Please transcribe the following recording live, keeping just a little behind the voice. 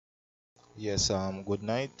Yes, good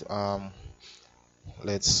night.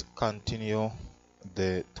 Let's continue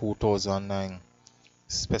the 2009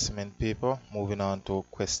 specimen paper. Moving on to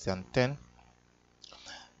question 10.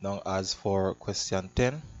 Now, as for question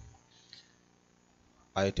 10,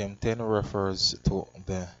 item 10 refers to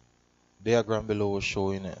the diagram below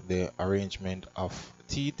showing the arrangement of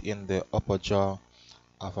teeth in the upper jaw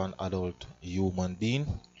of an adult human being.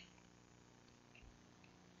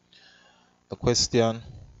 The question: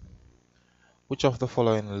 which of the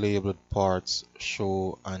following labeled parts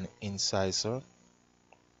show an incisor?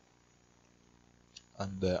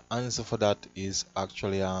 And the answer for that is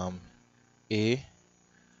actually A.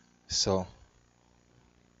 So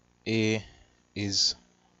A is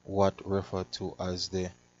what referred to as the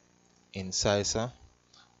incisor.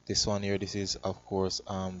 This one here, this is of course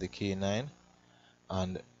the canine,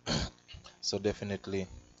 and so definitely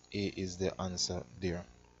A is the answer there.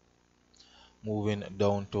 Moving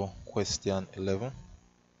down to question 11.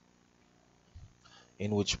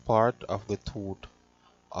 In which part of the tooth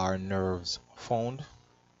are nerves found?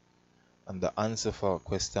 And the answer for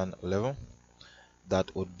question 11,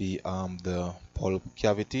 that would be the pulp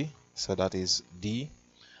cavity, so that is D.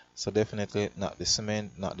 So definitely not the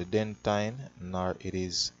cement, not the dentine, nor it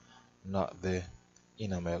is not the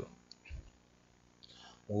enamel.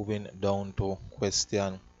 Moving down to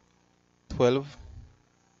question 12.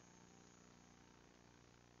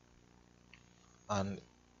 And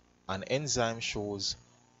an enzyme shows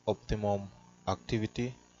optimum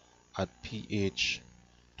activity at pH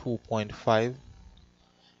 2.5.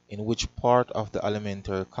 In which part of the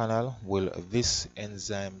alimentary canal will this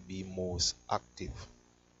enzyme be most active?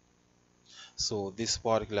 So this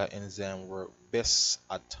particular enzyme works best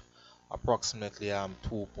at approximately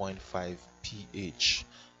 2.5 pH,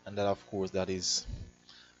 and that of course that is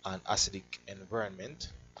an acidic environment.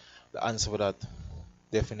 The answer for that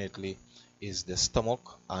definitely is the stomach,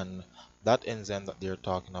 and that enzyme that they're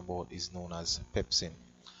talking about is known as pepsin.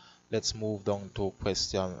 Let's move down to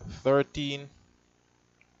question 13.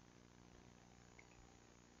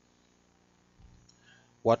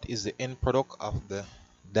 What is the end product of the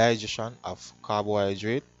digestion of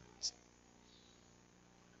carbohydrate?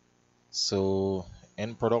 So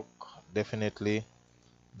end product, definitely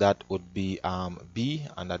that would be B,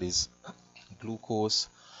 and that is glucose.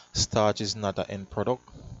 Starch is not an end product.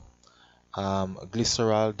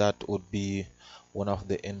 Glycerol, that would be one of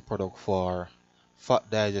the end product for fat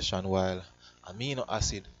digestion, while amino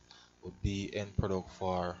acid would be end product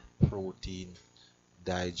for protein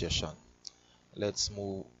digestion. Let's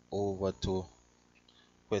move over to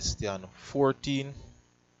question 14.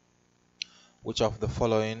 Which of the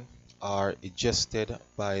following are ingested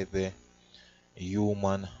by the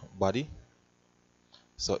human body?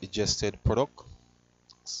 So ingested products.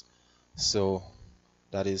 So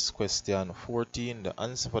that is question 14. The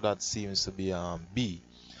answer for that seems to be B.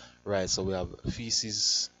 Right, so we have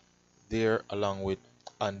feces there along with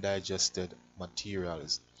undigested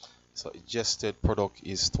materials. So ingested product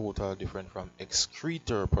is totally different from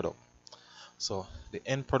excretor product. So the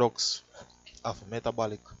end products of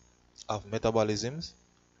metabolisms,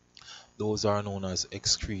 those are known as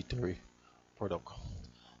excretory product.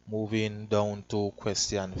 Moving down to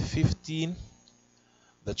question 15.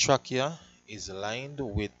 The trachea is lined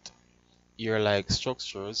with ear-like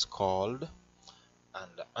structures called,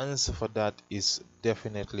 and the answer for that is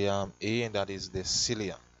definitely A, and that is the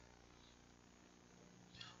cilia.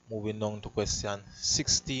 Moving down to question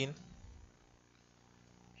 16.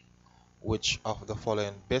 Which of the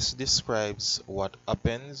following best describes what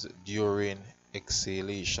happens during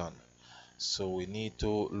exhalation? So we need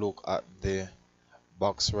to look at the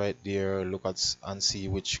box right there, look at and see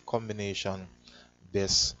which combination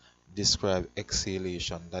best describe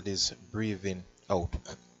exhalation, that is breathing out.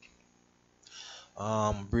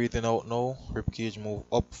 Breathing out, no. Ribcage move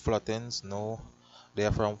up, flattens, no.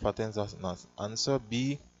 Diaphragm flattens, that's not answer.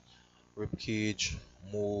 B, ribcage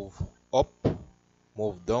move up,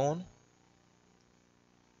 move down,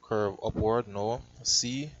 curve upward, no.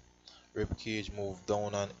 C, ribcage move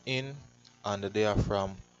down and in, and the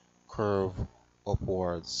diaphragm curve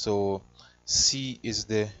upward. So C is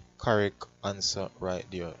the correct answer right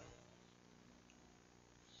there.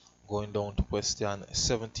 Going down to question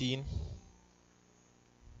 17.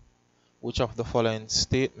 Which of the following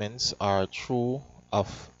statements are true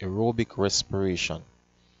of aerobic respiration?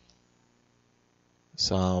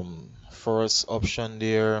 Some first option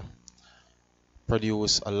there,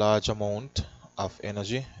 produce a large amount of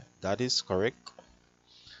energy. That is correct.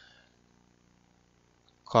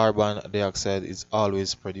 Carbon dioxide is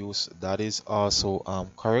always produced. That is also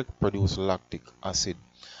correct. Produce lactic acid.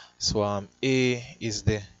 So A is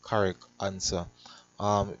the correct answer.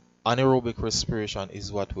 Um, Anaerobic respiration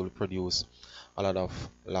is what will produce a lot of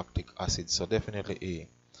lactic acid. So definitely A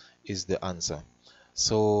is the answer.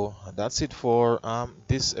 So that's it for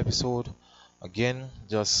this episode. Again,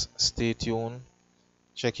 just stay tuned.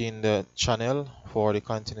 Check in the channel for the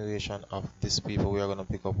continuation of this paper. We are going to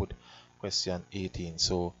pick up with question 18.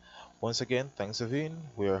 So once again, thanks for viewing.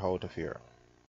 We are out of here.